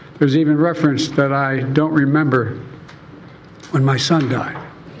There's even reference that I don't remember when my son died.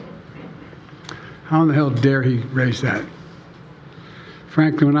 How in the hell dare he raise that?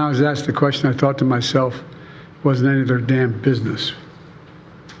 Frankly, when I was asked the question, I thought to myself, it wasn't any of their damn business.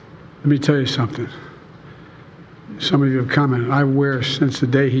 Let me tell you something. Some of you have commented, I wear since the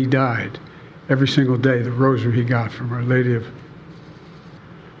day he died, every single day, the rosary he got from Our Lady of...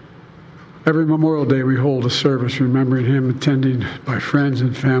 Every Memorial Day we hold a service remembering him, attended by friends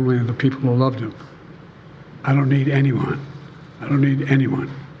and family and the people who loved him. I don't need anyone to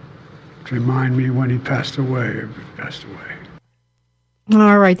remind me when he passed away or if he passed away.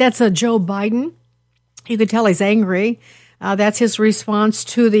 All right, that's Joe Biden. You can tell he's angry. That's his response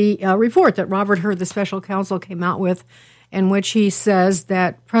to the report that Robert Hur, the special counsel, came out with, in which he says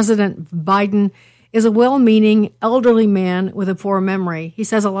that President Biden is a well-meaning elderly man with a poor memory. He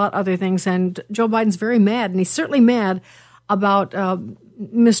says a lot of other things, and Joe Biden's very mad, and he's certainly mad about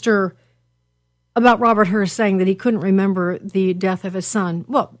about Robert Hur saying that he couldn't remember the death of his son.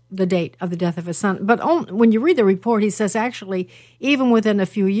 Well, the date of the death of his son. But when you read the report, he says actually, even within a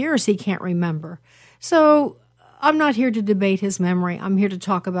few years, he can't remember. So I'm not here to debate his memory. I'm here to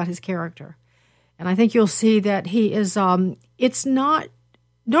talk about his character. And I think you'll see that he is, it's not...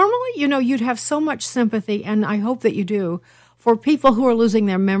 Normally, you'd have so much sympathy, and I hope that you do, for people who are losing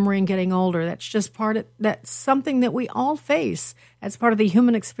their memory and getting older. That's just that's something that we all face. That's part of the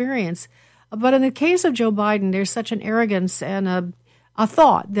human experience. But in the case of Joe Biden, there's such an arrogance and a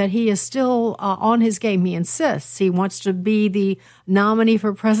thought that he is still on his game. He insists. He wants to be the nominee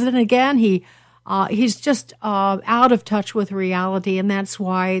for president again. He's just out of touch with reality, and that's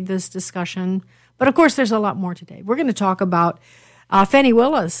why this discussion. But, of course, there's a lot more today. We're going to talk about Fani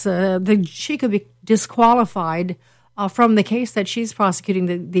Willis. She could be disqualified from the case that she's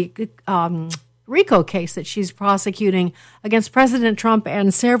prosecuting, the RICO case that she's prosecuting against President Trump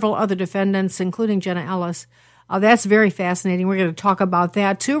and several other defendants, including Jenna Ellis. That's very fascinating. We're going to talk about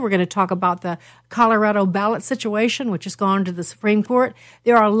that, too. We're going to talk about the Colorado ballot situation, which has gone to the Supreme Court.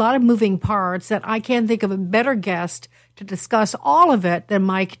 There are a lot of moving parts that I can't think of a better guest to discuss all of it than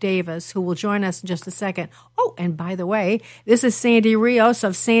Mike Davis, who will join us in just a second. Oh, and by the way, this is Sandy Rios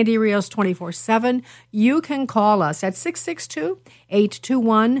of Sandy Rios 24/7. You can call us at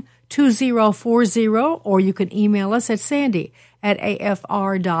 662-821-2040, or you can email us at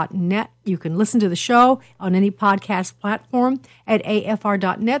sandy@afr.net. You can listen to the show on any podcast platform at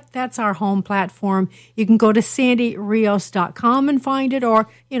afr.net. That's our home platform. You can go to sandyrios.com and find it, or,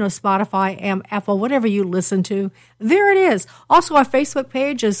 Spotify, Apple, whatever you listen to. There it is. Also, our Facebook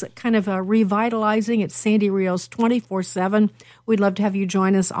page is kind of revitalizing. It's Sandy Rios 24/7. We'd love to have you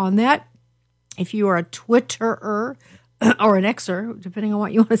join us on that. If you are a Twitterer, or an Xer, depending on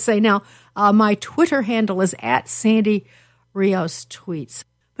what you want to say now, my Twitter handle is at Sandy Rios Tweets.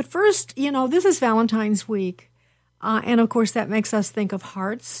 But first, this is Valentine's week. And of course, that makes us think of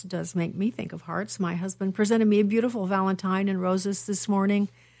hearts, does make me think of hearts. My husband presented me a beautiful Valentine and roses this morning.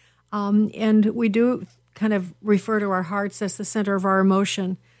 And we do kind of refer to our hearts as the center of our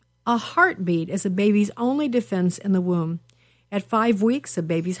emotion. A heartbeat is a baby's only defense in the womb. At 5 weeks, a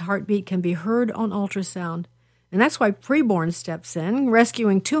baby's heartbeat can be heard on ultrasound. And that's why Preborn steps in,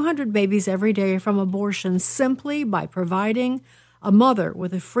 rescuing 200 babies every day from abortion simply by providing a mother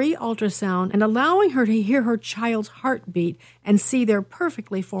with a free ultrasound and allowing her to hear her child's heartbeat and see their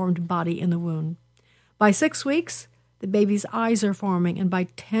perfectly formed body in the womb. By 6 weeks, the baby's eyes are forming, and by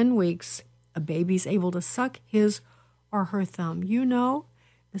 10 weeks, a baby's able to suck his or her thumb.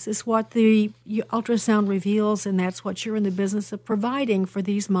 This is what the ultrasound reveals, and that's what you're in the business of providing for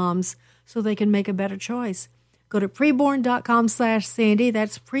these moms so they can make a better choice. Go to preborn.com/Sandy.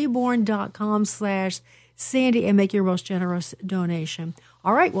 That's preborn.com/Sandy and make your most generous donation.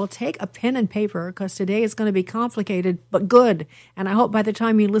 All right, well, take a pen and paper because today is going to be complicated but good. And I hope by the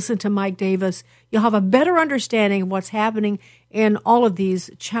time you listen to Mike Davis, you'll have a better understanding of what's happening in all of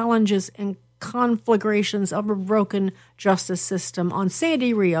these challenges and conflagrations of a broken justice system on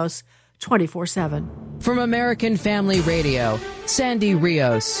Sandy Rios 24/7. From American Family Radio, Sandy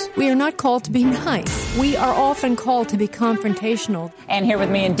Rios. We are not called to be nice. We are often called to be confrontational. And here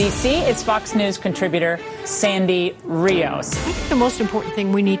with me in D.C. is Fox News contributor Sandy Rios. I think the most important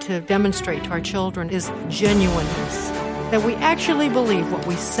thing we need to demonstrate to our children is genuineness. That we actually believe what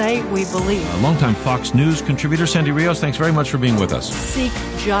we say we believe. Longtime Fox News contributor Sandy Rios, thanks very much for being with us. Seek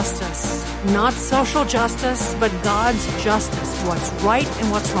justice. Not social justice, but God's justice. What's right and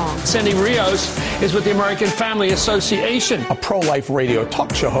what's wrong. Sandy Rios is with the American Family Association, a pro-life radio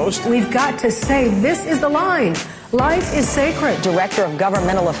talk show host. We've got to say this is the line. Life is sacred. Director of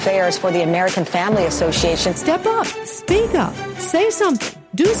Governmental Affairs for the American Family Association. Step up. Speak up. Say something.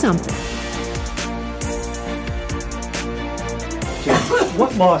 do something.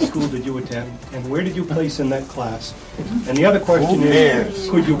 What law school did you attend, and where did you place in that class? And the other question is,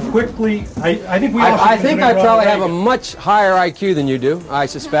 could you quickly? I think we. I think I probably have a much higher IQ than you do. I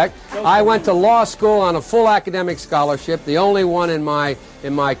suspect. I went to law school on a full academic scholarship, the only one in my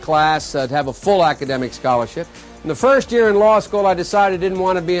class to have a full academic scholarship. In the first year in law school, I decided I didn't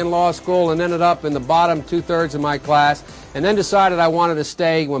want to be in law school and ended up in the bottom 2/3 of my class, and then decided I wanted to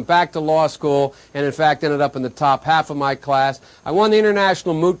stay, went back to law school, and in fact ended up in the top half of my class. I won the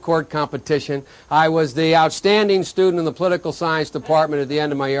International Moot Court competition. I was the outstanding student in the political science department at the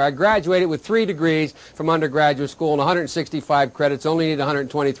end of my year. I graduated with 3 degrees from undergraduate school and 165 credits, only need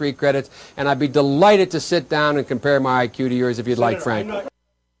 123 credits, and I'd be delighted to sit down and compare my IQ to yours if you'd like, Frank.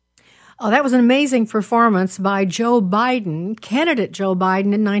 Oh, that was an amazing performance by Joe Biden, candidate Joe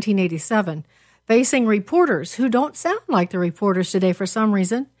Biden in 1987, facing reporters who don't sound like the reporters today for some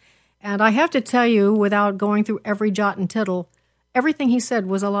reason. And I have to tell you, without going through every jot and tittle, everything he said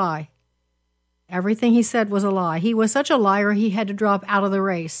was a lie. Everything he said was a lie. He was such a liar, he had to drop out of the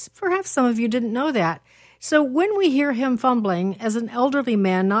race. Perhaps some of you didn't know that. So when we hear him fumbling as an elderly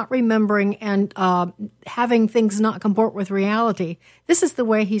man, not remembering and having things not comport with reality, this is the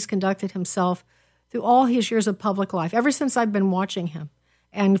way he's conducted himself through all his years of public life, ever since I've been watching him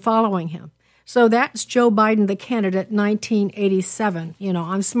and following him. So that's Joe Biden, the candidate, 1987. You know,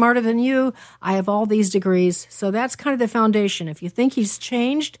 I'm smarter than you. I have all these degrees. So that's kind of the foundation. If you think he's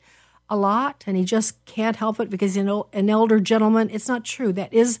changed a lot and he just can't help it because, you know, an elder gentleman, it's not true.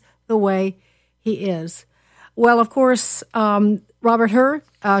 That is the way he is. Well, of course, Robert Hur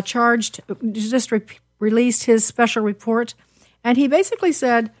just released his special report, and he basically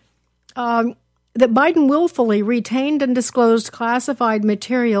said that Biden willfully retained and disclosed classified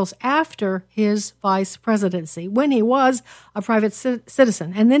materials after his vice presidency, when he was a private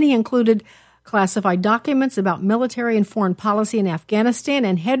citizen. And then he included classified documents about military and foreign policy in Afghanistan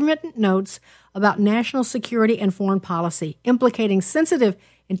and handwritten notes about national security and foreign policy, implicating sensitive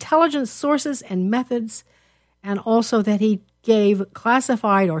intelligence sources and methods, and also that he gave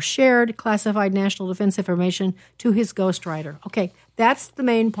classified or shared classified national defense information to his ghostwriter. Okay, that's the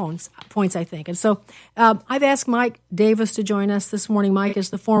main points, I think. And so I've asked Mike Davis to join us this morning. Mike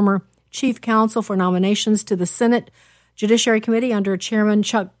is the former chief counsel for nominations to the Senate Judiciary Committee under Chairman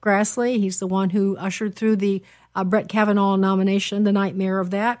Chuck Grassley. He's the one who ushered through the Brett Kavanaugh nomination, the nightmare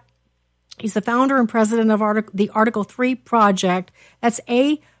of that. He's the founder and president of the Article 3 Project. That's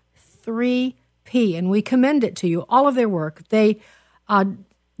A3P, and we commend it to you, all of their work. They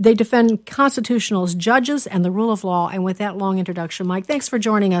defend constitutional judges and the rule of law. And with that long introduction, Mike, thanks for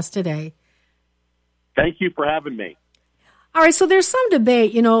joining us today. Thank you for having me. All right, so there's some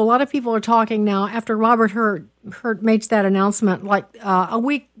debate. You know, a lot of people are talking now after Robert Hur makes that announcement, like a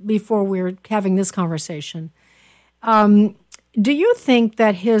week before we're having this conversation. Do you think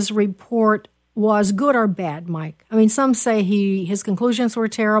that his report was good or bad, Mike? I mean, some say his conclusions were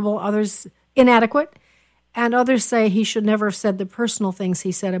terrible, others inadequate, and others say he should never have said the personal things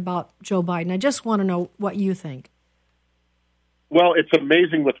he said about Joe Biden. I just want to know what you think. Well, it's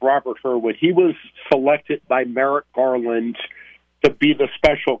amazing with Robert Hur. When he was selected by Merrick Garland to be the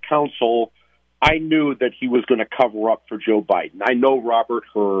special counsel, I knew that he was going to cover up for Joe Biden. I know Robert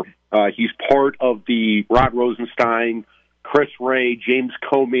Hur. He's part of the Rod Rosenstein, Chris Wray, James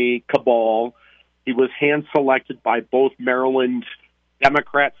Comey cabal. He was hand-selected by both Maryland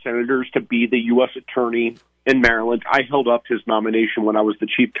Democrat senators to be the U.S. attorney in Maryland. I held up his nomination when I was the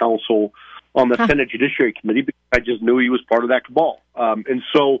chief counsel on the Senate Judiciary Committee because I just knew he was part of that cabal. And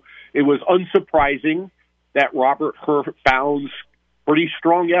so it was unsurprising that Robert Hur found pretty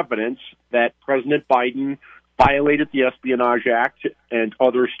strong evidence that President Biden violated the Espionage Act and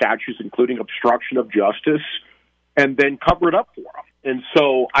other statutes, including obstruction of justice, and then covered up for him. And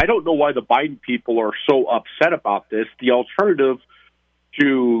so I don't know why the Biden people are so upset about this. The alternative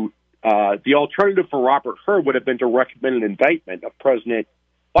for Robert Hur would have been to recommend an indictment of President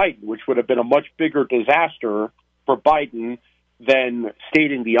Biden, which would have been a much bigger disaster for Biden than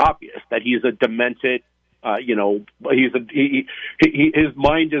stating the obvious, that he's a demented, his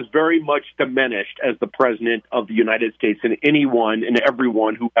mind is very much diminished as the president of the United States, and anyone and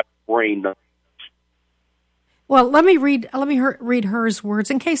everyone who has a brain. Well, let me read Hur's words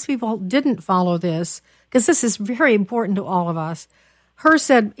in case people didn't follow this, because this is very important to all of us. Hur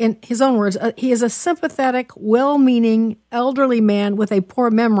said, in his own words, he is a sympathetic, well-meaning, elderly man with a poor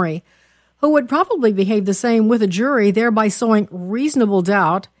memory who would probably behave the same with a jury, thereby sowing reasonable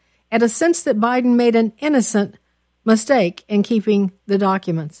doubt and a sense that Biden made an innocent mistake in keeping the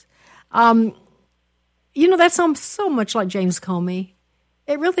documents. That sounds so much like James Comey.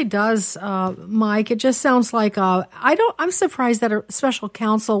 It really does, Mike. It just sounds like I'm surprised that a special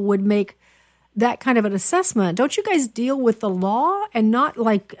counsel would make that kind of an assessment. Don't you guys deal with the law and not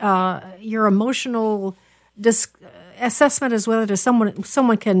like your emotional assessment as whether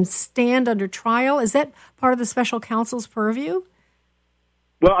someone can stand under trial? Is that part of the special counsel's purview?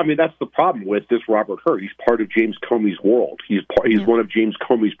 Well, I mean, that's the problem with this Robert Hur. He's part of James Comey's world. He's one of James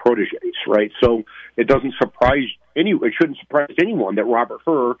Comey's proteges, right? So it shouldn't surprise anyone that Robert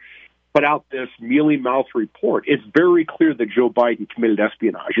Hur put out this mealy-mouthed report. It's very clear that Joe Biden committed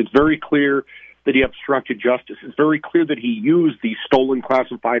espionage. It's very clear that he obstructed justice. It's very clear that he used these stolen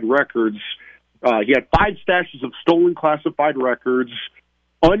classified records. He had 5 stashes of stolen classified records,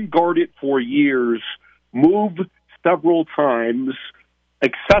 unguarded for years, moved several times,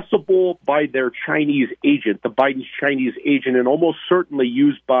 accessible by their Chinese agent, the Biden's Chinese agent, and almost certainly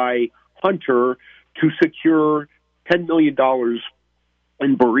used by Hunter to secure $10 million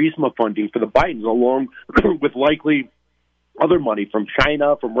in Burisma funding for the Bidens, along with likely other money from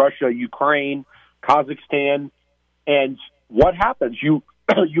China, from Russia, Ukraine, Kazakhstan. And what happens? You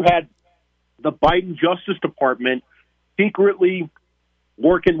had the Biden Justice Department secretly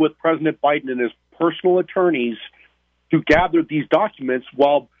working with President Biden and his personal attorneys to gather these documents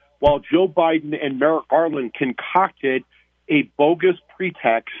while Joe Biden and Merrick Garland concocted a bogus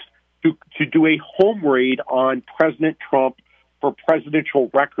pretext to do a home raid on President Trump for presidential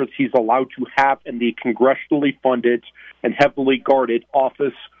records he's allowed to have in the congressionally funded and heavily guarded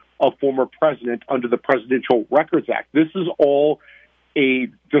office of former president under the Presidential Records Act. This is all a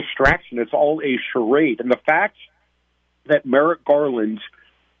distraction. It's all a charade. And the fact that Merrick Garland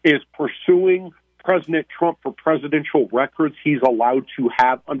is pursuing President Trump for presidential records he's allowed to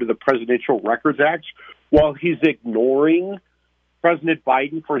have under the Presidential Records Act, while he's ignoring President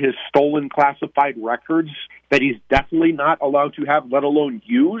Biden for his stolen classified records that he's definitely not allowed to have, let alone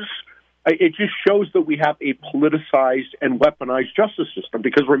use, it just shows that we have a politicized and weaponized justice system.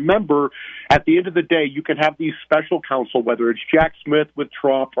 Because remember, at the end of the day, you can have these special counsel, whether it's Jack Smith with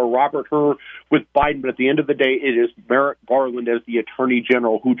Trump or Robert Hur with Biden, but at the end of the day, it is Merrick Garland as the Attorney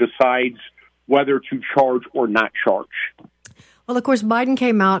General who decides whether to charge or not charge. Well, of course, Biden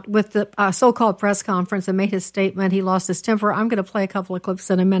came out with the so-called press conference and made his statement. He lost his temper. I'm going to play a couple of clips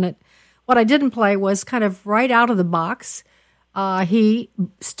in a minute. What I didn't play was kind of right out of the box. He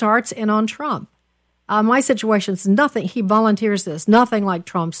starts in on Trump. My situation's nothing. He volunteers this. Nothing like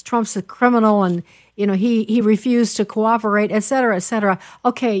Trump's. Trump's a criminal, and he refused to cooperate, et cetera, et cetera.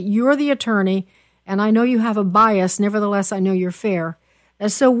 Okay, you're the attorney, and I know you have a bias. Nevertheless, I know you're fair. And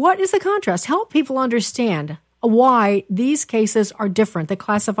so, what is the contrast? Help people understand why these cases are different. The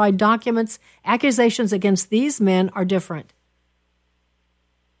classified documents, accusations against these men are different.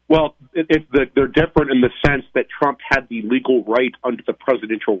 Well, they're different in the sense that Trump had the legal right under the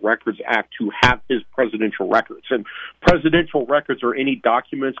Presidential Records Act to have his presidential records. And presidential records are any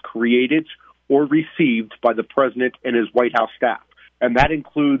documents created or received by the president and his White House staff. And that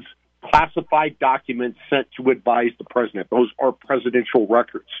includes classified documents sent to advise the president. Those are presidential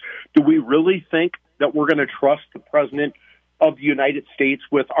records. Do we really think that we're going to trust the president of the United States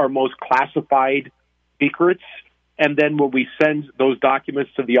with our most classified secrets? And then when we send those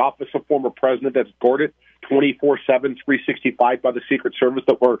documents to the office of former president that's guarded 24/7, 365 by the Secret Service,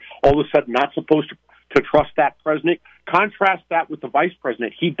 that we're all of a sudden not supposed to trust that president? Contrast that with the vice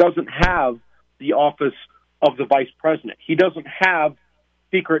president. He doesn't have the office of the vice president. He doesn't have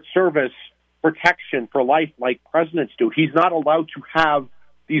Secret Service protection for life like presidents do. He's not allowed to have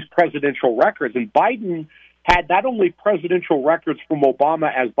these presidential records. And Biden had not only presidential records from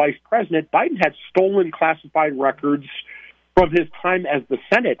Obama as vice president, Biden had stolen classified records from his time as the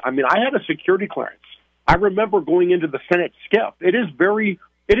Senate. I mean, I had a security clearance. I remember going into the Senate SCIF.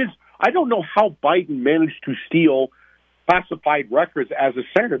 I don't know how Biden managed to steal classified records as a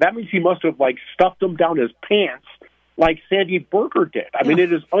senator. That means he must have stuffed them down his pants like Sandy Berger did. I mean,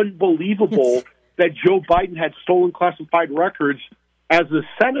 it is unbelievable that Joe Biden had stolen classified records as a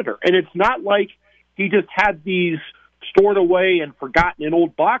senator. And it's not like he just had these stored away and forgotten in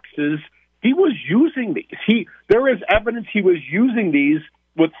old boxes. He was using these. There is evidence he was using these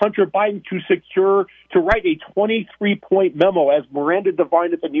with Hunter Biden to write a 23-point memo, as Miranda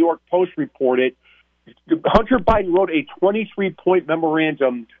Devine at the New York Post reported. Hunter Biden wrote a 23-point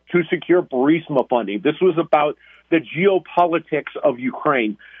memorandum to secure Burisma funding. This was about the geopolitics of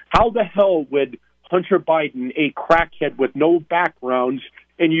Ukraine. How the hell would Hunter Biden, a crackhead with no background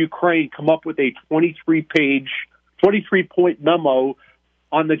in Ukraine, come up with a 23-point memo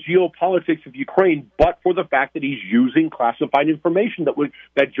on the geopolitics of Ukraine, but for the fact that he's using classified information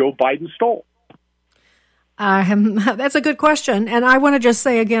that Joe Biden stole? That's a good question. And I want to just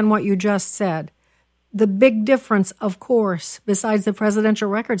say again what you just said. The big difference, of course, besides the Presidential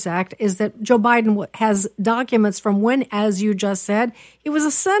Records Act, is that Joe Biden has documents from when, as you just said, he was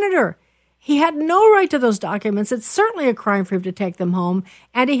a senator. He had no right to those documents. It's certainly a crime for him to take them home.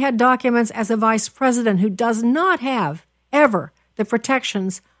 And he had documents as a vice president who does not have, ever, the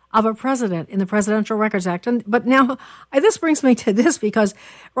protections of a president in the Presidential Records Act. But now, this brings me to this, because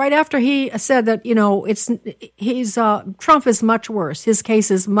right after he said that, Trump is much worse. His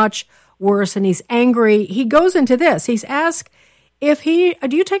case is much worse, and he's angry. He goes into this. He's asked do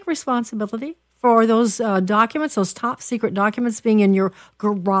you take responsibility for those documents, those top secret documents being in your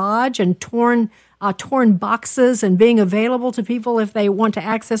garage and torn boxes and being available to people if they want to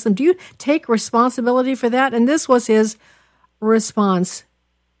access them? Do you take responsibility for that? And this was his response,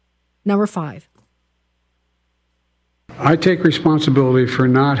 number 5. I take responsibility for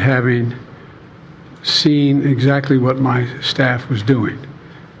not having seen exactly what my staff was doing.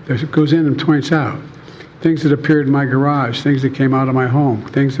 It goes in and points out things that appeared in my garage, things that came out of my home,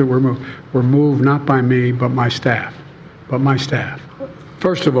 things that were moved not by me, but my staff.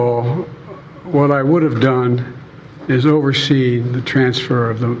 First of all, what I would have done is overseen the transfer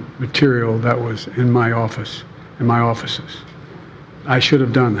of the material that was in my office, in my offices. I should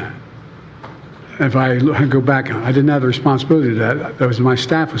have done that. If I go back, I didn't have the responsibility to that. That was my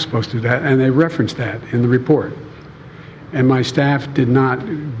staff was supposed to do that, and they referenced that in the report. And my staff did not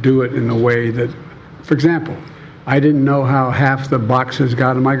do it in a way that, for example, I didn't know how half the boxes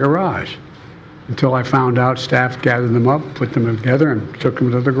got in my garage until I found out staff gathered them up, put them together, and took them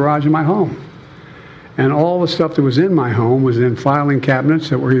to the garage in my home. And all the stuff that was in my home was in filing cabinets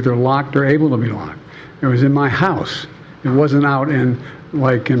that were either locked or able to be locked. It was in my house. It wasn't out in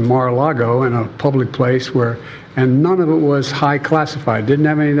Mar-a-Lago in a public place and none of it was high classified. Didn't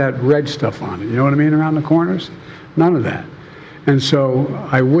have any of that red stuff on it. You know what I mean? Around the corners? None of that. And so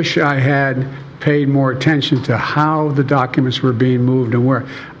I wish I had paid more attention to how the documents were being moved and where.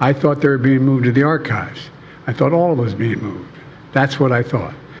 I thought they were being moved to the archives. I thought all of it was being moved. That's what I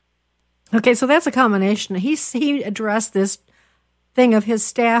thought. Okay, so that's a combination. He addressed this thing of his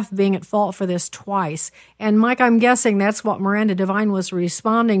staff being at fault for this twice. And Mike, I'm guessing that's what Miranda Devine was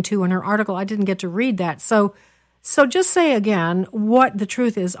responding to in her article. I didn't get to read that. So just say again what the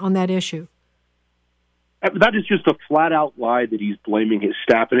truth is on that issue. That is just a flat-out lie that he's blaming his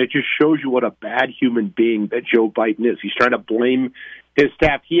staff, and it just shows you what a bad human being that Joe Biden is. He's trying to blame his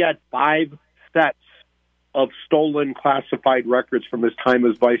staff. He had 5 sets of stolen classified records from his time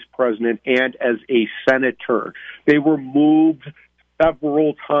as vice president and as a senator. They were moved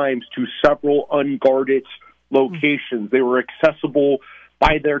several times to several unguarded locations. They were accessible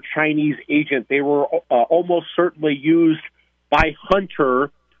by their Chinese agent. They were almost certainly used by Hunter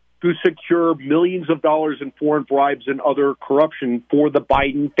to secure millions of dollars in foreign bribes and other corruption for the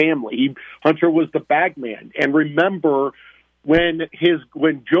Biden family. Hunter was the bag man. And remember, when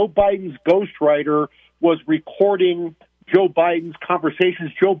Joe Biden's ghostwriter was recording Joe Biden's conversations,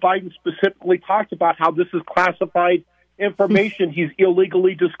 Joe Biden specifically talked about how this is classified information he's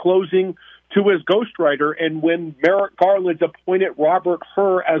illegally disclosing to his ghostwriter. And when Merrick Garland appointed Robert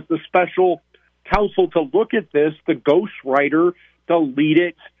Hur as the special counsel to look at this, the ghostwriter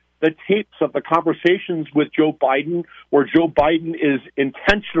deleted the tapes of the conversations with Joe Biden, where Joe Biden is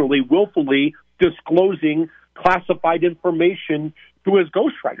intentionally, willfully disclosing classified information to his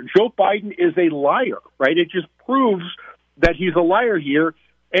ghostwriter. Joe Biden is a liar, right? It just proves that he's a liar here.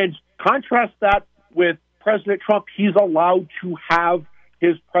 And contrast that with President Trump. He's allowed to have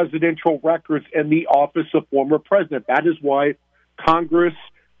his presidential records in the office of former president. That is why Congress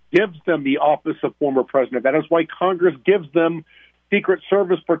gives them the office of former president. That is why Congress gives them Secret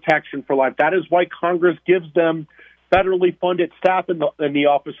Service protection for life. That is why Congress gives them federally funded staff in the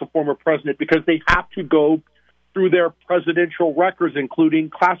office of former president, because they have to go through their presidential records, including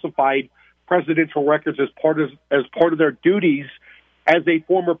classified presidential records, as part of their duties as a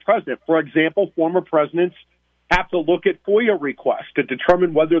former president. For example, former presidents have to look at FOIA requests to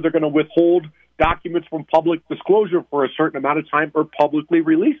determine whether they're going to withhold documents from public disclosure for a certain amount of time or publicly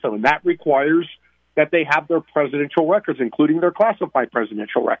release them. And that requires that they have their presidential records, including their classified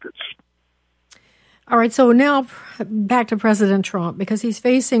presidential records. All right, so now back to President Trump, because he's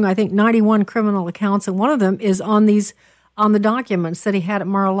facing, I think, 91 criminal accounts, and one of them is on the documents that he had at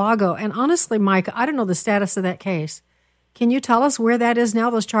Mar-a-Lago. And honestly, Mike, I don't know the status of that case. Can you tell us where that is now,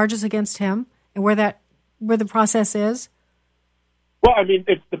 those charges against him, and where the process is? Well, I mean,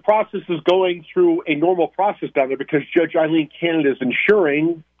 the process is going through a normal process down there, because Judge Eileen Cannon is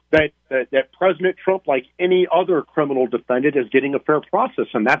ensuring that President Trump, like any other criminal defendant, is getting a fair process.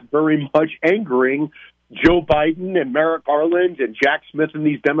 And that's very much angering Joe Biden and Merrick Garland and Jack Smith and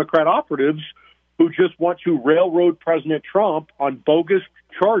these Democrat operatives who just want to railroad President Trump on bogus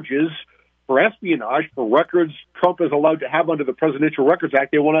charges for espionage, for records Trump is allowed to have under the Presidential Records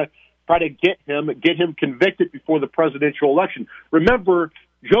Act. They want to try to get him convicted before the presidential election. Remember,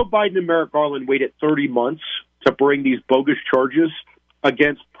 Joe Biden and Merrick Garland waited 30 months to bring these bogus charges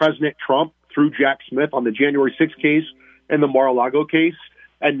against President Trump through Jack Smith on the January 6th case and the Mar-a-Lago case.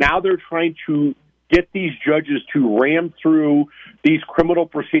 And now they're trying to get these judges to ram through these criminal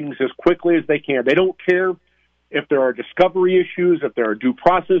proceedings as quickly as they can. They don't care if there are discovery issues, if there are due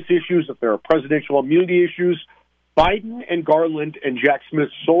process issues, if there are presidential immunity issues. Biden and Garland and Jack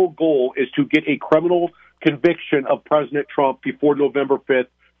Smith's sole goal is to get a criminal conviction of President Trump before November 5th,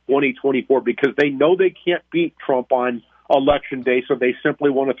 2024, because they know they can't beat Trump on Election Day, so they simply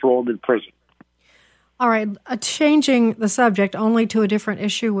want to throw him in prison. All right, changing the subject only to a different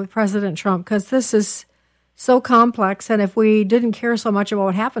issue with President Trump, because this is so complex, and if we didn't care so much about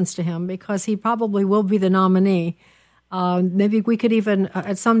what happens to him, because he probably will be the nominee, maybe we could even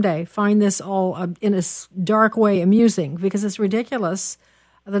at someday find this all in a dark way amusing, because it's ridiculous,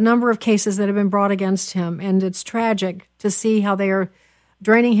 the number of cases that have been brought against him, and it's tragic to see how they are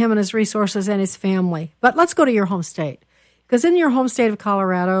draining him and his resources and his family. But let's go to your home state, because in your home state of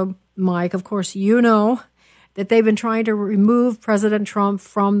Colorado, Mike, of course, you know that they've been trying to remove President Trump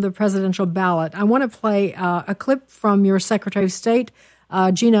from the presidential ballot. I want to play a clip from your Secretary of State,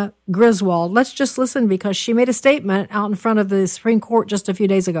 Gina Griswold. Let's just listen, because she made a statement out in front of the Supreme Court just a few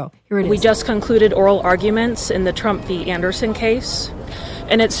days ago. Here it is. We just concluded oral arguments in the Trump v. Anderson case,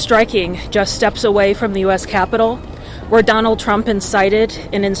 and it's striking, just steps away from the U.S. Capitol, where Donald Trump incited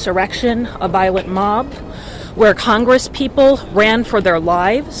an insurrection, a violent mob, where Congress people ran for their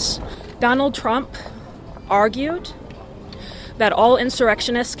lives. Donald Trump argued that all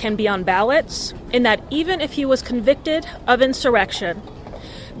insurrectionists can be on ballots, and that even if he was convicted of insurrection,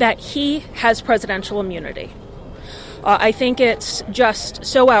 that he has presidential immunity. I think it's just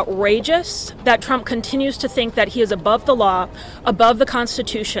so outrageous that Trump continues to think that he is above the law, above the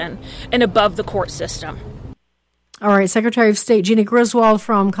Constitution, and above the court system. All right, Secretary of State Gina Griswold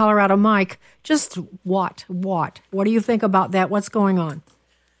from Colorado. Mike, just what do you think about that? What's going on?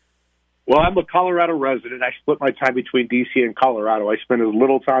 Well, I'm a Colorado resident. I split my time between D.C. and Colorado. I spend as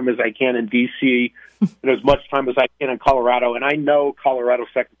little time as I can in D.C. and as much time as I can in Colorado. And I know Colorado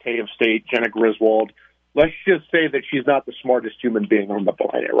Secretary of State Gina Griswold. Let's just say that she's not the smartest human being on the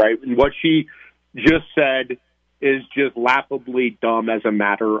planet, right? And what she just said is just laughably dumb as a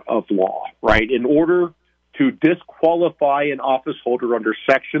matter of law, right? In order to disqualify an office holder under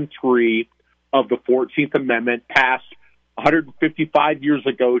Section 3 of the 14th Amendment, passed 155 years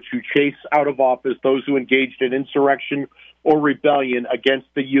ago to chase out of office those who engaged in insurrection or rebellion against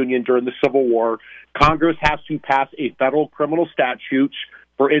the Union during the Civil War, Congress has to pass a federal criminal statute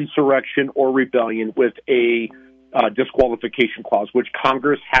for insurrection or rebellion with a disqualification clause, which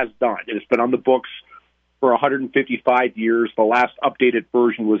Congress has done. It has been on the books for 155 years. The last updated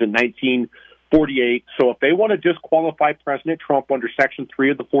version was in 1948. So if they want to disqualify President Trump under Section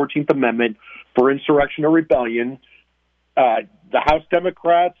 3 of the 14th Amendment for insurrection or rebellion, the House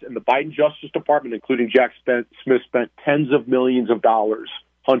Democrats and the Biden Justice Department, including Jack Smith, spent tens of millions of dollars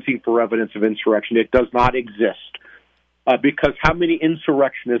hunting for evidence of insurrection. It does not exist. Because how many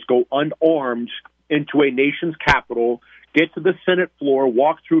insurrectionists go unarmed into a nation's capital, get to the Senate floor,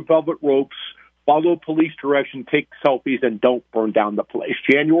 walk through velvet ropes, follow police direction, take selfies, and don't burn down the place?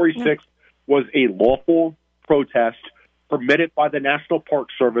 January 6th was a lawful protest permitted by the National Park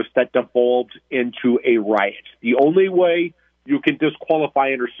Service that devolved into a riot. The only way you can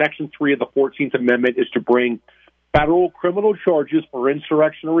disqualify under Section 3 of the 14th Amendment is to bring federal criminal charges for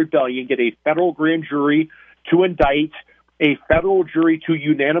insurrection or rebellion, get a federal grand jury to indict, a federal jury to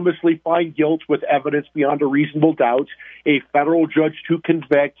unanimously find guilt with evidence beyond a reasonable doubt, a federal judge to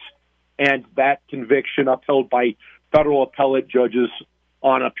convict, and that conviction upheld by federal appellate judges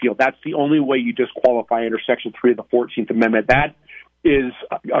on appeal. That's the only way you disqualify under Section 3 of the 14th Amendment. That is,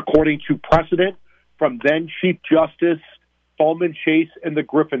 according to precedent from then Chief Justice Salmon Chase in the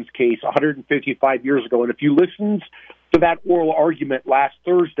Griffins case 155 years ago. And if you listened to that oral argument last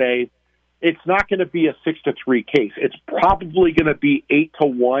Thursday, it's not going to be a 6-3 case. It's probably going to be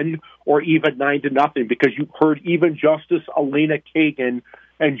 8-1 or even 9-0, because you heard even Justice Elena Kagan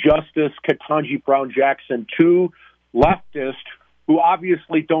and Justice Ketanji Brown Jackson, two leftists who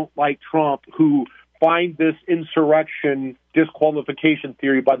obviously don't like Trump, who find this insurrection disqualification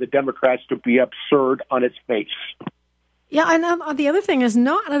theory by the Democrats to be absurd on its face. Yeah, and the other thing is,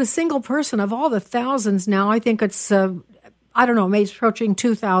 not a single person of all the thousands now, I think it's, maybe approaching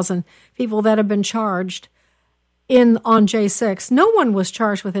 2,000 people that have been charged on J6, no one was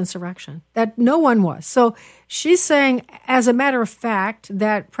charged with insurrection. That no one was. So she's saying, as a matter of fact,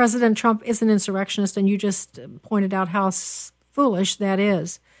 that President Trump is an insurrectionist, and you just pointed out how foolish that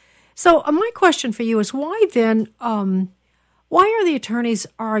is. So my question for you is, why then, why are the attorneys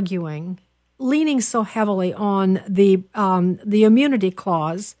arguing, leaning so heavily on the immunity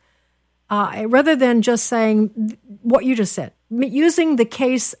clause, rather than just saying what you just said, using the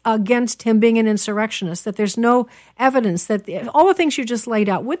case against him being an insurrectionist, that there's no evidence, that all the things you just laid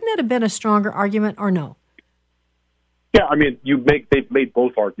out, wouldn't that have been a stronger argument, or no? Yeah, I mean, they've made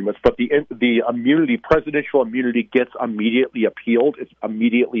both arguments, but the immunity, presidential immunity, gets immediately appealed. It's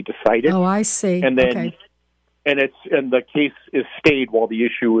immediately decided. Oh, I see. And then, okay. and the case is stayed while the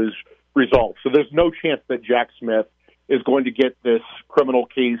issue is resolved. So there's no chance that Jack Smith is going to get this criminal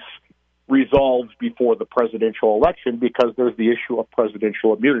case resolved before the presidential election, because there's the issue of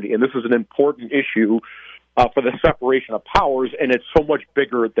presidential immunity. And this is an important issue for the separation of powers, and it's so much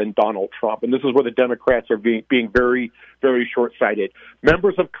bigger than Donald Trump. And this is where the Democrats are being very, very short-sighted.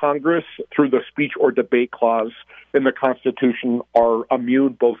 Members of Congress, through the speech or debate clause in the Constitution, are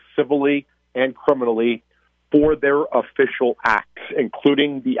immune both civilly and criminally for their official acts,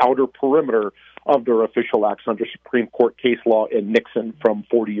 including the outer perimeter of their official acts under Supreme Court case law in Nixon from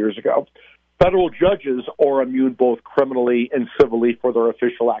 40 years ago. Federal judges are immune both criminally and civilly for their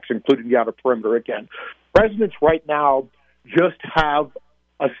official acts, including the outer perimeter again. Presidents right now just have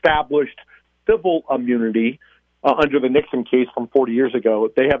established civil immunity under the Nixon case from 40 years ago.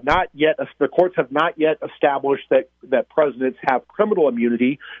 They have not yet, the courts have not yet established that presidents have criminal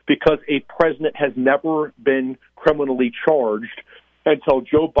immunity, because a president has never been criminally charged until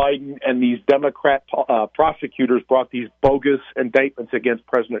Joe Biden and these Democrat prosecutors brought these bogus indictments against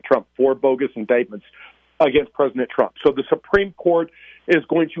President Trump, 4 bogus indictments against President Trump. So the Supreme Court is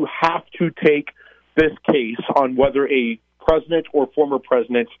going to have to take this case on whether a president or former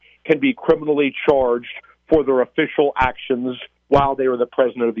president can be criminally charged for their official actions while they were the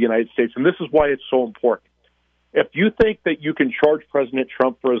president of the United States. And this is why it's so important. If you think that you can charge President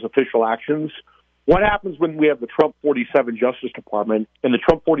Trump for his official actions, what happens when we have the Trump 47 Justice Department, and the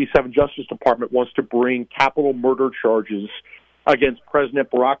Trump 47 Justice Department wants to bring capital murder charges against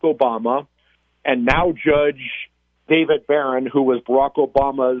President Barack Obama and now Judge David Barron, who was Barack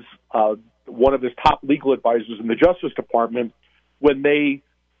Obama's one of his top legal advisors in the Justice Department, when they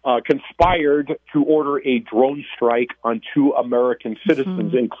conspired to order a drone strike on 2 American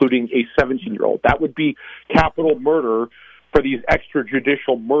citizens, including a 17-year-old. That would be capital murder for these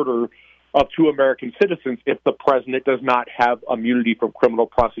extrajudicial murder of 2 American citizens if the president does not have immunity from criminal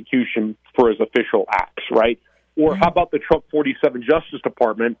prosecution for his official acts, right? Or how about the Trump 47 Justice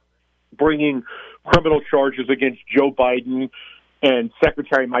Department bringing criminal charges against Joe Biden and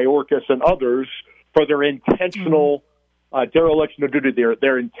Secretary Mayorkas and others for their intentional dereliction of duty,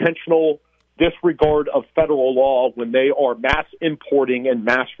 their intentional disregard of federal law when they are mass importing and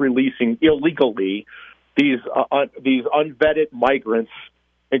mass releasing illegally these unvetted migrants,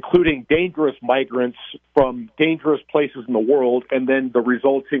 including dangerous migrants from dangerous places in the world, and then the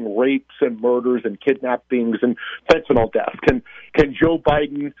resulting rapes and murders and kidnappings and fentanyl deaths. Can Joe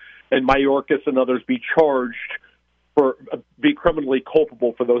Biden and Mayorkas and others be charged be criminally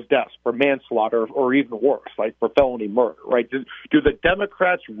culpable for those deaths, for manslaughter, or even worse, like for felony murder, right? Do the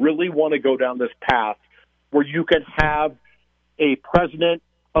Democrats really want to go down this path where you can have a president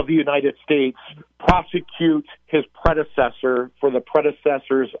of the United States prosecute his predecessor for the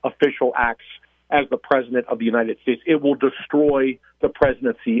predecessor's official acts as the president of the United States? It will destroy the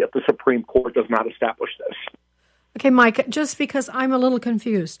presidency if the Supreme Court does not establish this. Okay, Mike, just because I'm a little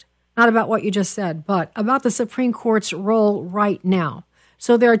confused, not about what you just said, but about the Supreme Court's role right now.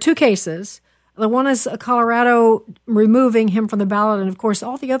 So there are 2 cases. The one is Colorado removing him from the ballot, and of course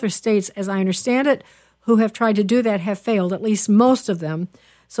all the other states, as I understand it, who have tried to do that have failed, at least most of them.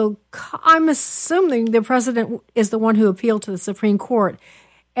 So I'm assuming the president is the one who appealed to the Supreme Court.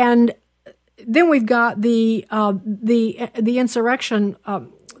 And then we've got the insurrection,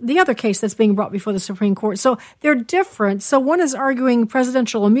 the other case that's being brought before the Supreme Court. So they're different. So one is arguing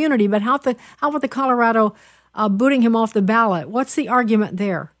presidential immunity, but how about the Colorado booting him off the ballot? What's the argument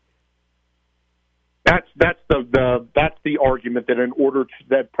there? That's the argument that in order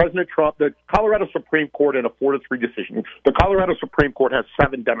that President Trump, the Colorado Supreme Court in a 4-3 decision, the Colorado Supreme Court has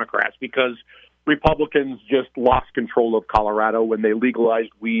 7 Democrats because Republicans just lost control of Colorado when they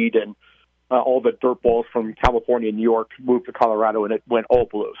legalized weed, and all the dirtballs from California and New York moved to Colorado, and it went all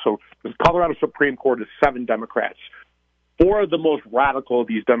blue. So the Colorado Supreme Court is 7 Democrats. 4 of the most radical of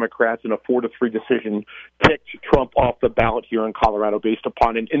these Democrats in a 4-3 decision kicked Trump off the ballot here in Colorado based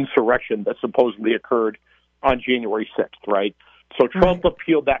upon an insurrection that supposedly occurred on January 6th, right? So Trump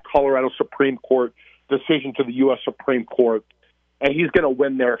appealed that Colorado Supreme Court decision to the U.S. Supreme Court, and he's going to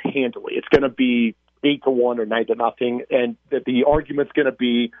win there handily. It's going to be 8-1 or 9-0, and the argument's going to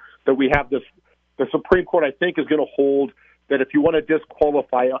be that we have this. The Supreme Court, I think, is going to hold that if you want to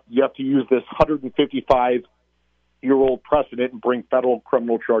disqualify, you have to use this 155-year-old precedent and bring federal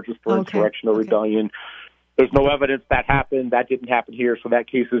criminal charges for insurrection or rebellion. There's no evidence that happened. That didn't happen here, so that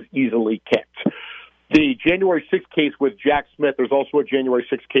case is easily kicked. The January 6th case with Jack Smith, there's also a January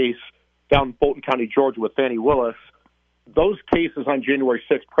 6th case down in Fulton County, Georgia, with Fani Willis. Those cases on January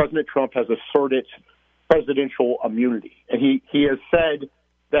 6th, President Trump has asserted presidential immunity. And he has said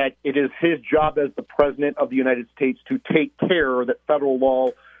that it is his job as the President of the United States to take care that federal law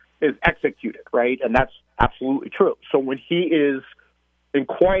is executed, right? And that's absolutely true. So when he is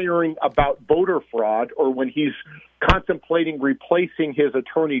inquiring about voter fraud, or when he's contemplating replacing his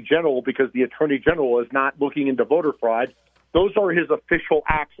attorney general because the attorney general is not looking into voter fraud, those are his official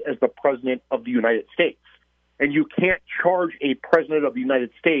acts as the President of the United States. And you can't charge a President of the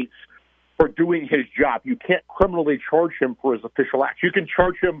United States for doing his job. You can't criminally charge him for his official acts. You can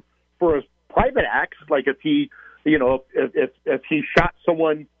charge him for his private acts, like if he, if he shot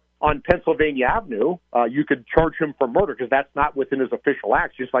someone on Pennsylvania Avenue, you could charge him for murder because that's not within his official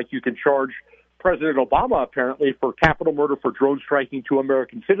acts, just like you can charge President Obama, apparently, for capital murder for drone striking 2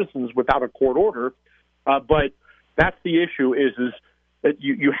 American citizens without a court order. But that's the issue is that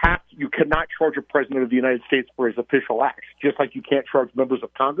you cannot charge a president of the United States for his official acts, just like you can't charge members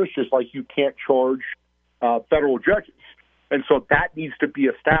of Congress, just like you can't charge federal judges. And so that needs to be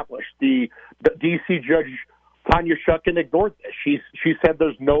established. The D.C. judge, Tanya Shucken, ignored this. She said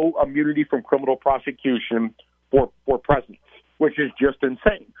there's no immunity from criminal prosecution for presidents, which is just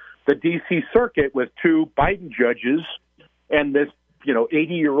insane. The D.C. Circuit, with 2 Biden judges and this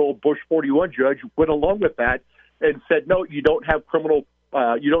 80-year-old Bush 41 judge, went along with that and said, no, you don't have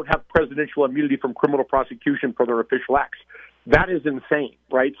presidential immunity from criminal prosecution for their official acts. That is insane,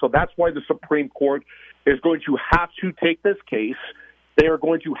 right? So that's why the Supreme Court is going to have to take this case. They are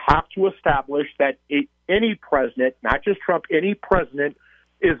going to have to establish that any president, not just Trump, any president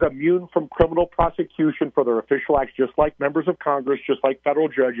is immune from criminal prosecution for their official acts, just like members of Congress, just like federal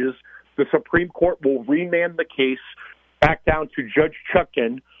judges. The Supreme Court will remand the case back down to Judge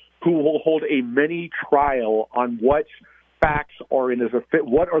Chutkan, who will hold a mini trial on what facts are in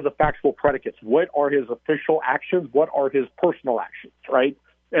what are the factual predicates, what are his official actions, what are his personal actions, right?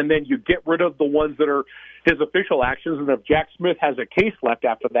 And then you get rid of the ones that are his official actions, and if Jack Smith has a case left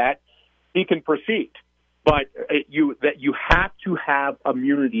after that, he can proceed. But you have to have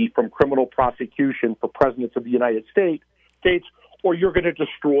immunity from criminal prosecution for presidents of the United States, or you're going to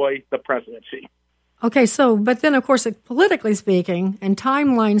destroy the presidency. Okay, but then, of course, politically speaking and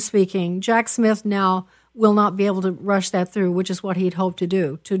timeline speaking, Jack Smith now will not be able to rush that through, which is what he'd hoped to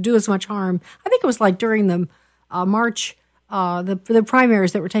do as much harm. I think it was like during the March, the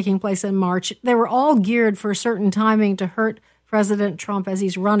primaries that were taking place in March, they were all geared for a certain timing to hurt President Trump as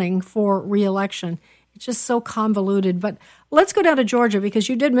he's running for re-election. It's just so convoluted. But let's go down to Georgia, because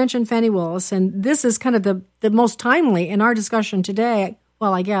you did mention Fani Willis, and this is kind of the most timely in our discussion today.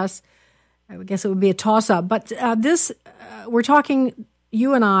 Well, I guess it would be a toss-up. But we're talking,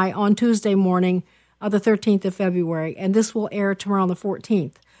 you and I, on Tuesday morning, the 13th of February, and this will air tomorrow on the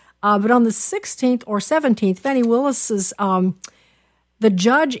 14th. But on the 16th or 17th, Fani Willis's, the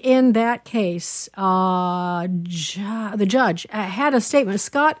judge in that case, the judge had a statement.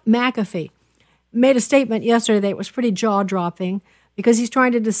 Scott McAfee made a statement yesterday that was pretty jaw-dropping, because he's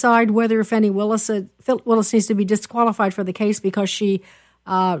trying to decide whether Fani Willis needs to be disqualified for the case because she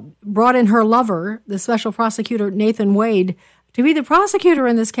brought in her lover, the special prosecutor Nathan Wade, to be the prosecutor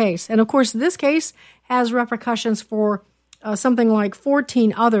in this case. And, of course, this case has repercussions for something like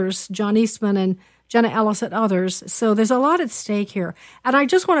 14 others, John Eastman and Jenna Ellis and others. So there's a lot at stake here. And I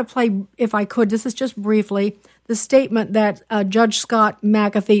just want to play, if I could, this is just briefly, the statement that Judge Scott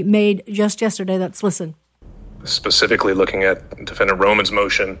McAfee made just yesterday. Let's listen. Specifically looking at Defendant Roman's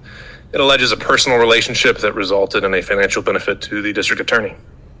motion, it alleges a personal relationship that resulted in a financial benefit to the district attorney,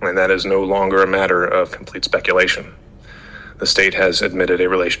 and that is no longer a matter of complete speculation. The state has admitted a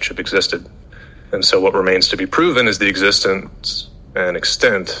relationship existed, and so what remains to be proven is the existence and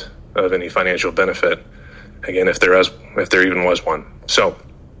extent of any financial benefit, again, if there even was one. So,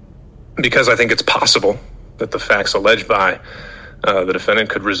 because I think it's possible that the facts alleged by the defendant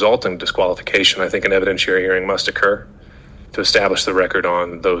could result in disqualification, I think an evidentiary hearing must occur to establish the record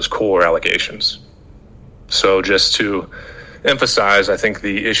on those core allegations. So just to emphasize, I think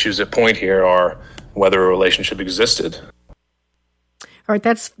the issues at point here are whether a relationship existed. All right,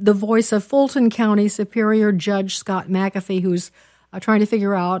 that's the voice of Fulton County Superior Judge Scott McAfee, who's trying to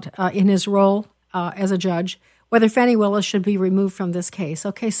figure out in his role as a judge whether Fani Willis should be removed from this case.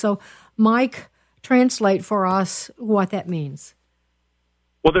 Okay, so Mike, translate for us what that means.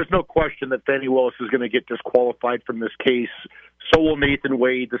 Well, there's no question that Fani Willis is going to get disqualified from this case. So will Nathan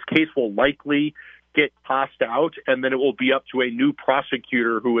Wade. This case will likely get tossed out, and then it will be up to a new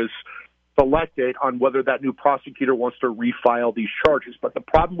prosecutor who is selected on whether that new prosecutor wants to refile these charges. But the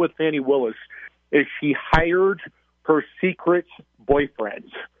problem with Fani Willis is she hired her secret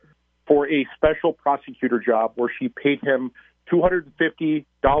boyfriend for a special prosecutor job where she paid him $250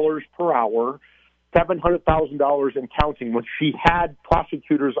 per hour, $700,000 in counting, when she had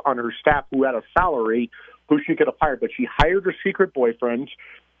prosecutors on her staff who had a salary who she could have hired. But she hired her secret boyfriend.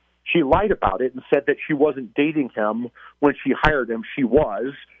 She lied about it and said that she wasn't dating him when she hired him. She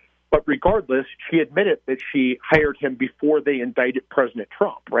was. But regardless, she admitted that she hired him before they indicted President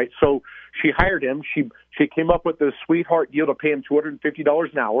Trump, right? So she hired him. She came up with this sweetheart deal to pay him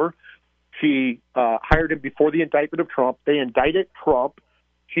 $250 an hour. She hired him before the indictment of Trump. They indicted Trump.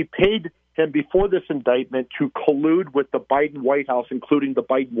 She paid him before this indictment to collude with the Biden White House, including the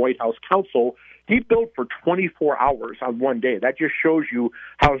Biden White House counsel. He billed for 24 hours on one day. That just shows you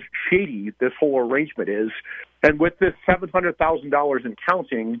how shady this whole arrangement is. And with this $700,000 in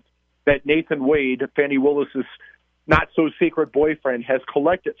counting that Nathan Wade, Fani Willis's not-so-secret boyfriend, has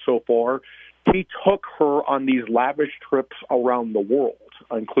collected so far, he took her on these lavish trips around the world,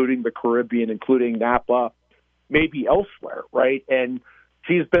 including the Caribbean, including Napa, maybe elsewhere, right? And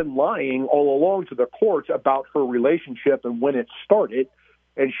she's been lying all along to the courts about her relationship and when it started,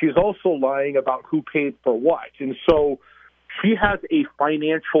 and she's also lying about who paid for what. And so she has a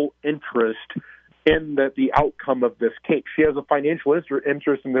financial interest in the outcome of this case. She has a financial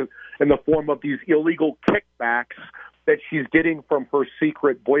interest in the form of these illegal kickbacks that she's getting from her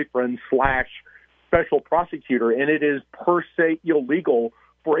secret boyfriend / special prosecutor, and it is per se illegal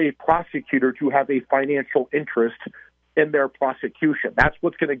for a prosecutor to have a financial interest in their prosecution. That's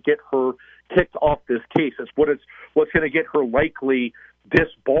what's going to get her kicked off this case. It's what's going to get her likely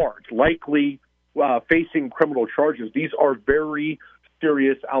disbarred, likely facing criminal charges. These are very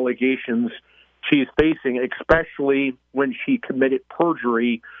serious allegations she's facing, especially when she committed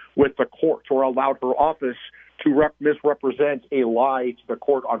perjury with the court or allowed her office to misrepresent a lie to the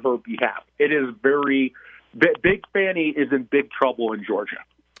court on her behalf. It is very big. Fani is in big trouble in Georgia.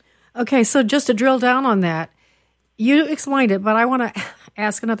 Okay, so just to drill down on that, you explained it, but I want to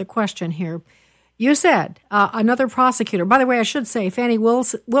ask another question here. You said another prosecutor, by the way, I should say Fani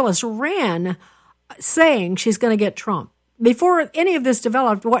Willis ran saying she's going to get Trump. Before any of this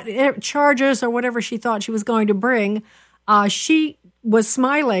developed, what charges or whatever she thought she was going to bring, she was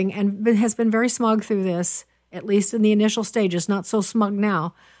smiling and has been very smug through this, at least in the initial stages, not so smug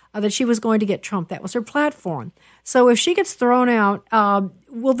now, that she was going to get Trump. That was her platform. So if she gets thrown out,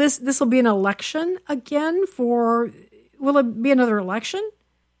 will this will be an election again will it be another election?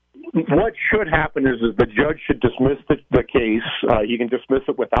 What should happen is the judge should dismiss the case. He can dismiss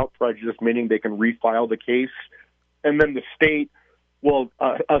it without prejudice, meaning they can refile the case. And then the state will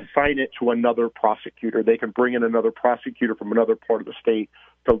assign it to another prosecutor. They can bring in another prosecutor from another part of the state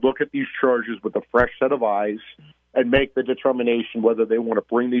to look at these charges with a fresh set of eyes and make the determination whether they want to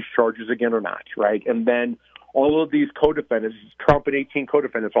bring these charges again or not, right? And then all of these co-defendants, Trump and 18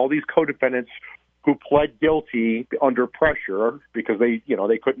 co-defendants, all these co-defendants who pled guilty under pressure because they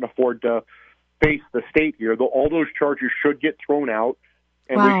couldn't afford to face the state here, all those charges should get thrown out,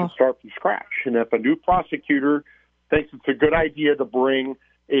 and we should start from scratch. And if a new prosecutor thinks it's a good idea to bring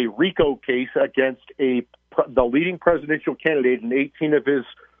a RICO case against the leading presidential candidate and 18 of his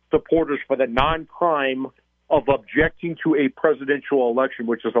supporters for the non-crime of objecting to a presidential election,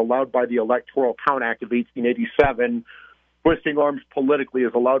 which is allowed by the Electoral Count Act of 1887, twisting arms politically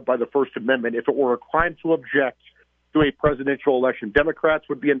is allowed by the First Amendment. If it were a crime to object to a presidential election, Democrats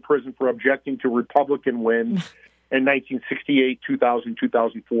would be in prison for objecting to Republican wins in 1968, 2000,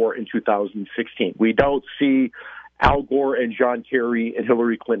 2004, and 2016. We don't see Al Gore and John Kerry and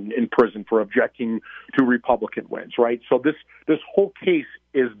Hillary Clinton in prison for objecting to Republican wins, right? So this whole case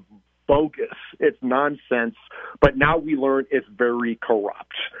is bogus. It's nonsense. But now we learn it's very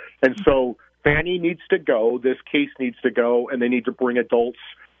corrupt. And so Fani needs to go. This case needs to go, and they need to bring adults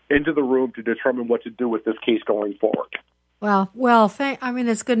into the room to determine what to do with this case going forward. Well,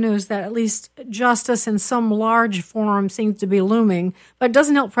 it's good news that at least justice in some large form seems to be looming, but it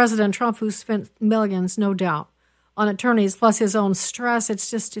doesn't help President Trump, who spent millions, no doubt, on attorneys, plus his own stress.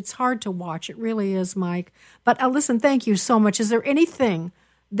 It's hard to watch. It really is, Mike. But listen, thank you so much. Is there anything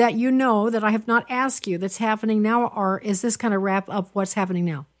that you know that I have not asked you that's happening now, or is this kind of wrap up what's happening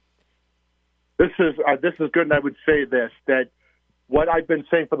now? This is good, and I would say this, that what I've been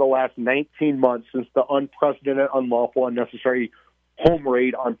saying for the last 19 months since the unprecedented, unlawful, unnecessary home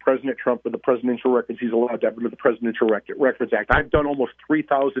raid on President Trump with the presidential records he's allowed to have under the Presidential Records Act. I've done almost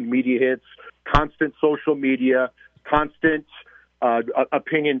 3,000 media hits, constant social media, constant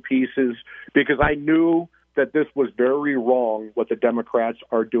opinion pieces, because I knew that this was very wrong what the Democrats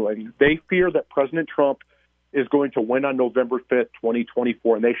are doing. They fear that President Trump is going to win on November 5th,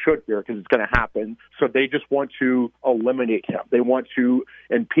 2024, and they should fear because it's going to happen. So they just want to eliminate him. They want to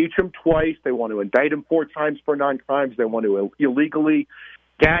impeach him twice. They want to indict him 4 times for non-crimes. They want to illegally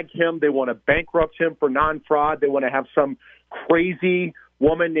gag him. They want to bankrupt him for non-fraud. They want to have some crazy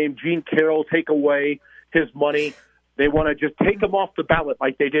woman named Jean Carroll take away his money. They want to just take him off the ballot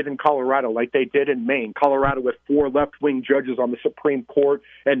like they did in Colorado, like they did in Maine. Colorado with 4 left-wing judges on the Supreme Court,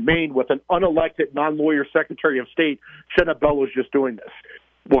 and Maine with an unelected non-lawyer Secretary of State. Shenna Bellows just doing this.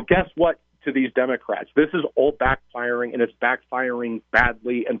 Well, guess what to these Democrats? This is all backfiring, and it's backfiring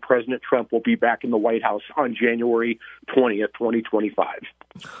badly, and President Trump will be back in the White House on January 20th, 2025.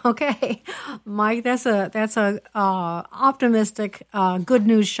 Okay, Mike, that's a optimistic, good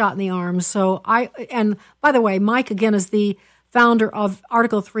news shot in the arm. So and by the way, Mike again is the founder of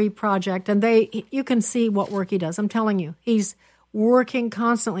Article 3 Project, and you can see what work he does. I'm telling you, he's working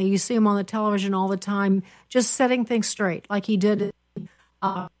constantly. You see him on the television all the time, just setting things straight, like he did.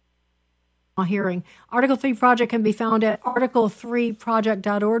 Hearing. Article 3 Project can be found at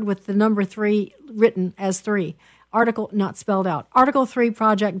article3project.org with the number 3 written as 3. Article, not spelled out.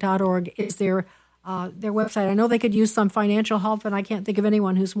 Article3project.org is their website. I know they could use some financial help, and I can't think of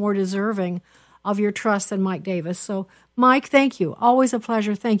anyone who's more deserving of your trust than Mike Davis. So, Mike, thank you. Always a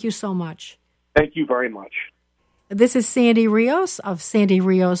pleasure. Thank you so much. Thank you very much. This is Sandy Rios of Sandy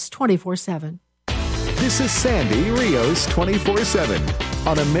Rios 24/7. This is Sandy Rios 24/7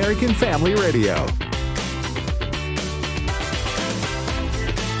 on American Family Radio.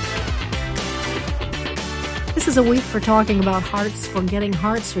 This is a week for talking about hearts, for getting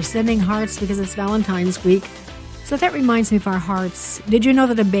hearts, for sending hearts, because it's Valentine's week. So that reminds me of our hearts. Did you know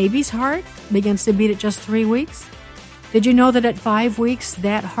that a baby's heart begins to beat at just 3 weeks? Did you know that at 5 weeks,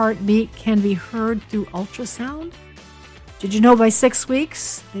 that heartbeat can be heard through ultrasound? Did you know by 6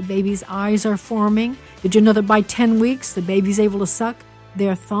 weeks, the baby's eyes are forming? Did you know that by 10 weeks, the baby's able to suck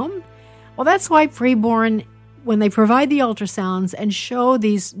their thumb? Well, that's why preborn, when they provide the ultrasounds and show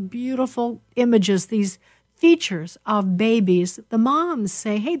these beautiful images, these features of babies, the moms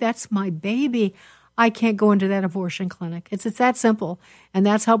say, hey, that's my baby. I can't go into that abortion clinic. It's that simple. And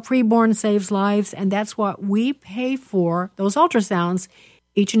that's how preborn saves lives. And that's what we pay for, those ultrasounds,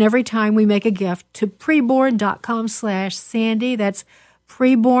 each and every time we make a gift to preborn.com/Sandy. That's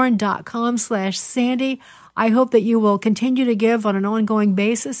preborn.com/Sandy. I hope that you will continue to give on an ongoing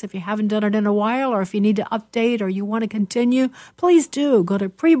basis. If you haven't done it in a while, or if you need to update or you want to continue, please do. Go to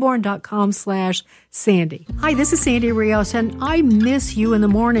preborn.com/Sandy. Hi, this is Sandy Rios, and I miss you in the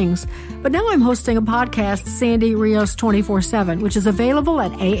mornings. But now I'm hosting a podcast, Sandy Rios 24/7, which is available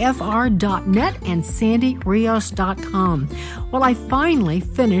at afr.net and sandyrios.com. Well, I finally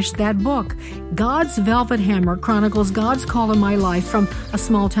finished that book. God's Velvet Hammer chronicles God's call in my life, from a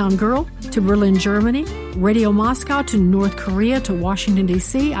small-town girl to Berlin, Germany, Radio Moscow to North Korea to Washington,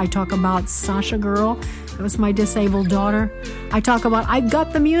 D.C. I talk about Sasha Girl. That was my disabled daughter. I talk about I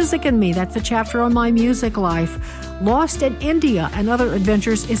Got the Music in Me. That's a chapter on my music life. Lost in India and Other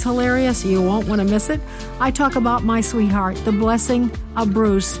Adventures is hilarious. You won't want to miss it. I talk about my sweetheart, The Blessing of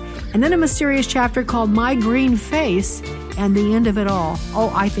Bruce. And then a mysterious chapter called My Green Face and the End of It All.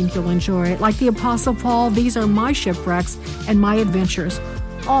 Oh, I think you'll enjoy it. Like the Apostle Paul, these are my shipwrecks and my adventures,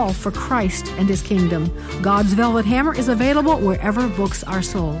 all for Christ and His kingdom. God's Velvet Hammer is available wherever books are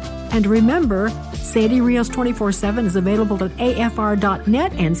sold. And remember, Sandy Rios 24/7 is available at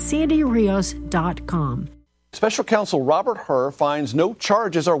afr.net and sandyrios.com. Special Counsel Robert Hur finds no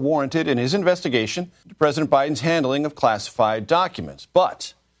charges are warranted in his investigation into President Biden's handling of classified documents.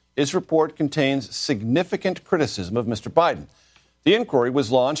 But his report contains significant criticism of Mr. Biden. The inquiry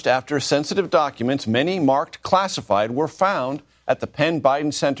was launched after sensitive documents, many marked classified, were found at the Penn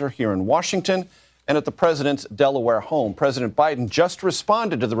Biden Center here in Washington and at the president's Delaware home. President Biden just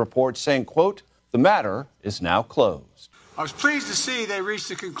responded to the report saying, quote, "The matter is now closed." I was pleased to see they reached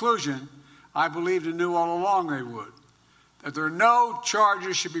the conclusion I believed and knew all along they would, that there are no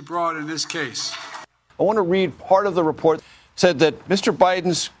charges should be brought in this case. I want to read part of the report. It said that Mr.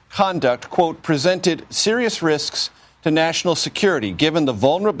 Biden's conduct, quote, presented serious risks to national security, given the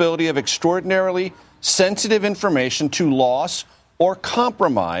vulnerability of extraordinarily sensitive information to loss or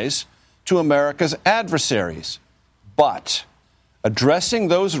compromise to America's adversaries. But addressing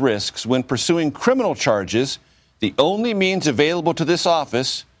those risks when pursuing criminal charges, the only means available to this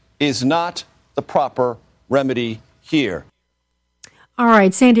office, is not the proper remedy here. All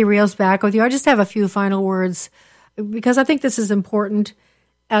right, Sandy Rios back with you. I just have a few final words because I think this is important.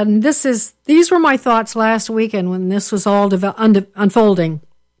 And these were my thoughts last weekend when this was all unfolding.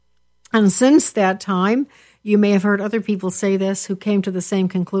 And since that time, you may have heard other people say this who came to the same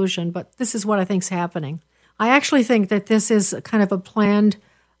conclusion, but this is what I think is happening. I actually think that this is kind of a planned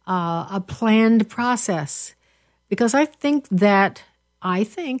process, because I think that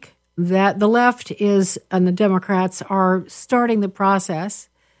the left is and the Democrats are starting the process,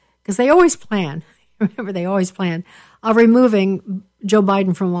 because they always plan. Remember, they always plan of removing Joe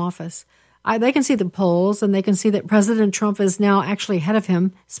Biden from office. They can see the polls, and they can see that President Trump is now actually ahead of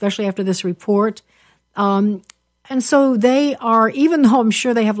him, especially after this report. And so they are, even though I'm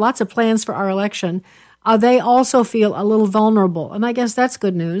sure they have lots of plans for our election, they also feel a little vulnerable. And I guess that's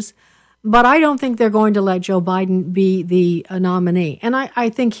good news. But I don't think they're going to let Joe Biden be the nominee. And I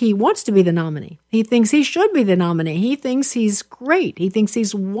think he wants to be the nominee. He thinks he should be the nominee. He thinks he's great. He thinks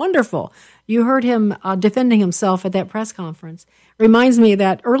he's wonderful. You heard him defending himself at that press conference. Reminds me of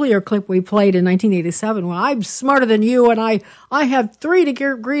that earlier clip we played in 1987, where I'm smarter than you, and I have 3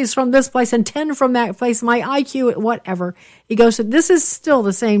 degrees from this place and 10 from that place, my IQ, whatever. He goes, this is still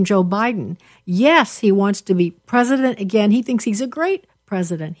the same Joe Biden. Yes, he wants to be president again. He thinks he's a great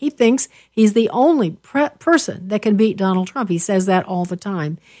president. He thinks he's the only person that can beat Donald Trump. He says that all the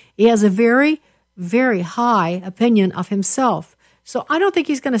time. He has a very, very high opinion of himself. So I don't think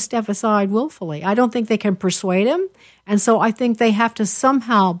he's going to step aside willfully. I don't think they can persuade him. And so I think they have to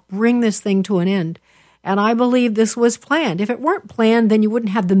somehow bring this thing to an end. And I believe this was planned. If it weren't planned, then you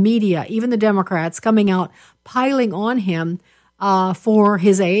wouldn't have the media, even the Democrats, coming out, piling on him for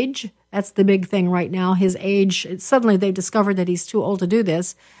his age. That's the big thing right now, his age. Suddenly they've discovered that he's too old to do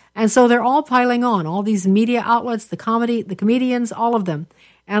this. And so they're all piling on, all these media outlets, the comedians, all of them.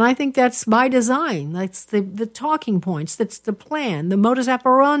 And I think that's by design. That's the talking points. That's the plan, the modus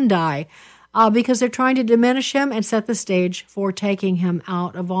operandi, because they're trying to diminish him and set the stage for taking him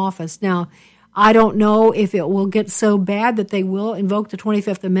out of office. Now, I don't know if it will get so bad that they will invoke the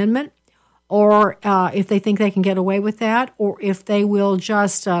 25th Amendment, or if they think they can get away with that, or if they will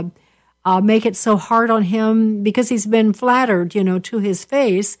just make it so hard on him because he's been flattered, to his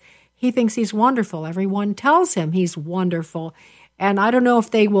face. He thinks he's wonderful. Everyone tells him he's wonderful. And I don't know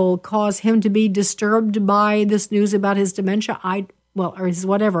if they will cause him to be disturbed by this news about his dementia, or his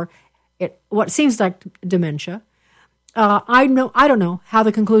whatever, what seems like dementia. I don't know how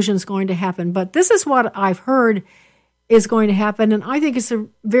the conclusion is going to happen, but this is what I've heard is going to happen, and I think it's a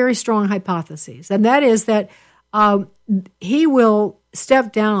very strong hypothesis, and that is that he will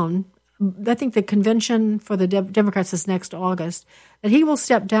step down. I think the convention for the Democrats is next August, that he will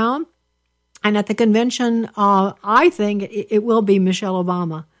step down. And at the convention, I think it will be Michelle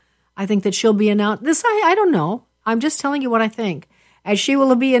Obama. I think that she'll be announced. I don't know. I'm just telling you what I think. As she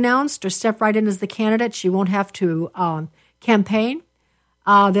will be announced or step right in as the candidate, she won't have to campaign.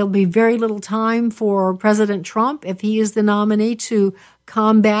 There'll be very little time for President Trump, if he is the nominee, to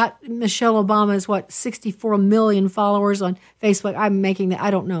combat. Michelle Obama is 64 million followers on Facebook. I'm making that. I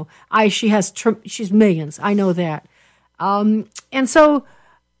don't know. She's millions. I know that. And so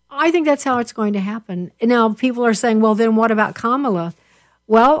I think that's how it's going to happen. And now people are saying, well, then what about Kamala?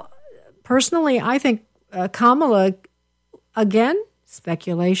 Well, personally, I think Kamala, again,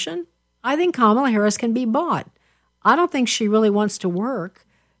 speculation. I think Kamala Harris can be bought. I don't think she really wants to work.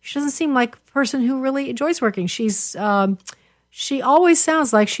 She doesn't seem like a person who really enjoys working. She always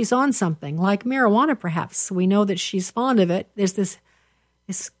sounds like she's on something, like marijuana, perhaps. We know that she's fond of it. There's this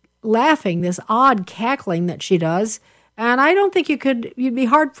laughing, this odd cackling that she does. And I don't think you'd be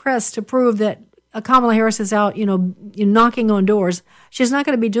hard pressed to prove that Kamala Harris is out, knocking on doors. She's not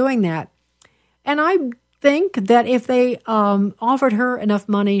going to be doing that. And I think that if they offered her enough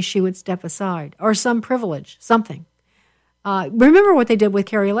money, she would step aside, or some privilege, something. Remember what they did with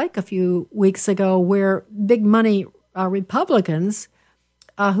Carrie Lake a few weeks ago, where big money Republicans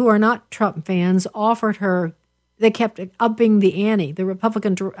who are not Trump fans offered her. They kept upping the ante. The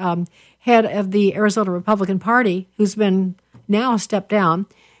Republican head of the Arizona Republican Party, who's been now stepped down,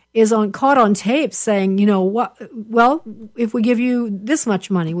 is caught on tape saying, well, if we give you this much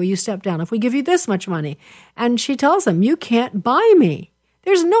money, will you step down? If we give you this much money. And she tells him, you can't buy me.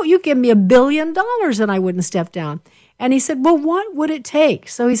 You give me $1 billion and I wouldn't step down. And he said, well, what would it take?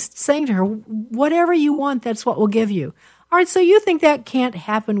 So he's saying to her, whatever you want, that's what we'll give you. All right, so you think that can't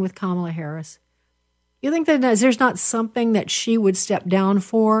happen with Kamala Harris? You think that there's not something that she would step down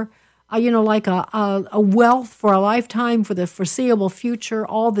for? Like a wealth for a lifetime, for the foreseeable future,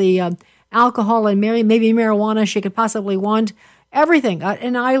 all the alcohol and maybe marijuana she could possibly want, everything,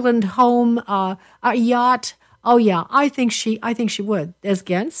 an island home, a yacht. Oh yeah, I think she would. There's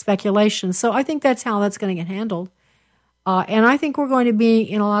again speculation, so I think that's how that's going to get handled. And I think we're going to be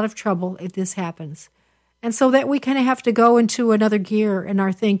in a lot of trouble if this happens. And so that we kind of have to go into another gear in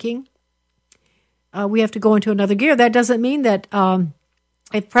our thinking. We have to go into another gear. That doesn't mean that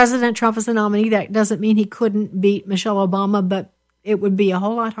if President Trump is the nominee, that doesn't mean he couldn't beat Michelle Obama, but it would be a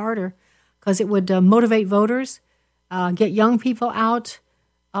whole lot harder because it would motivate voters, get young people out.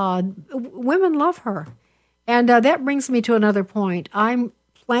 Women love her. And that brings me to another point. I'm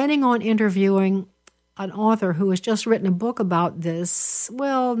planning on interviewing an author who has just written a book about this.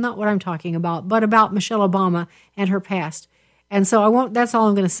 Well, not what I'm talking about, but about Michelle Obama and her past. And so that's all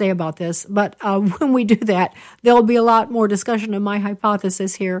I'm going to say about this. But when we do that, there'll be a lot more discussion of my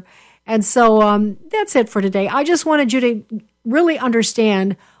hypothesis here. And so that's it for today. I just wanted you to really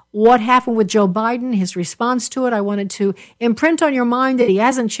understand what happened with Joe Biden, his response to it. I wanted to imprint on your mind that he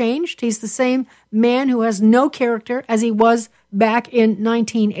hasn't changed. He's the same man who has no character as he was back in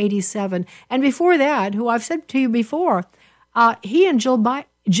 1987. And before that, who I've said to you before, he and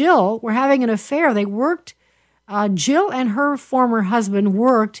Jill were having an affair. They worked. Jill and her former husband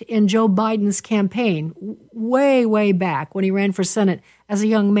worked in Joe Biden's campaign way, way back when he ran for Senate as a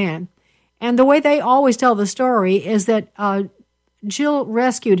young man. And the way they always tell the story is that Jill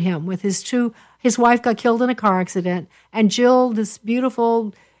rescued him with his wife got killed in a car accident, and Jill, this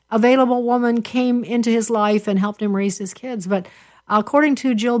beautiful, available woman, came into his life and helped him raise his kids. But according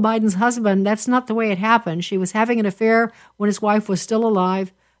to Jill Biden's husband, that's not the way it happened. She was having an affair when his wife was still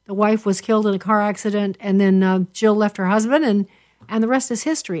alive. The wife was killed in a car accident, and then Jill left her husband, and the rest is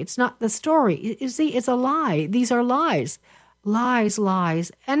history. It's not the story. You see, it's a lie. These are lies. Lies,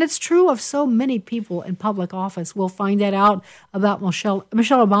 lies. And it's true of so many people in public office. We'll find that out about Michelle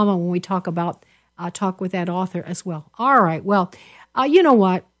Obama when we talk with that author as well. All right, well, you know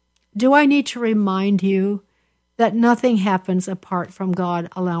what? Do I need to remind you that nothing happens apart from God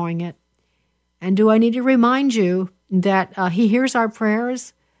allowing it? And do I need to remind you that he hears our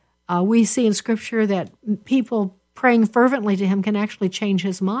prayers? We see in Scripture that people praying fervently to him can actually change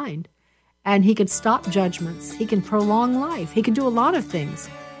his mind. And he could stop judgments. He can prolong life. He can do a lot of things.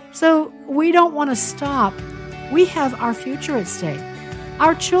 So we don't want to stop. We have our future at stake.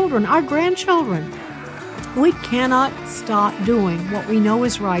 Our children, our grandchildren. We cannot stop doing what we know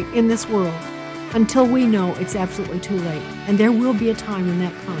is right in this world until we know it's absolutely too late. And there will be a time when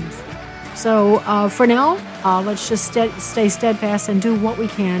that comes. So for now, let's just stay steadfast and do what we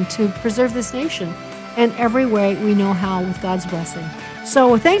can to preserve this nation in every way we know how with God's blessing.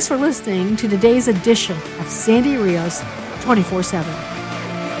 So thanks for listening to today's edition of Sandy Rios 24/7.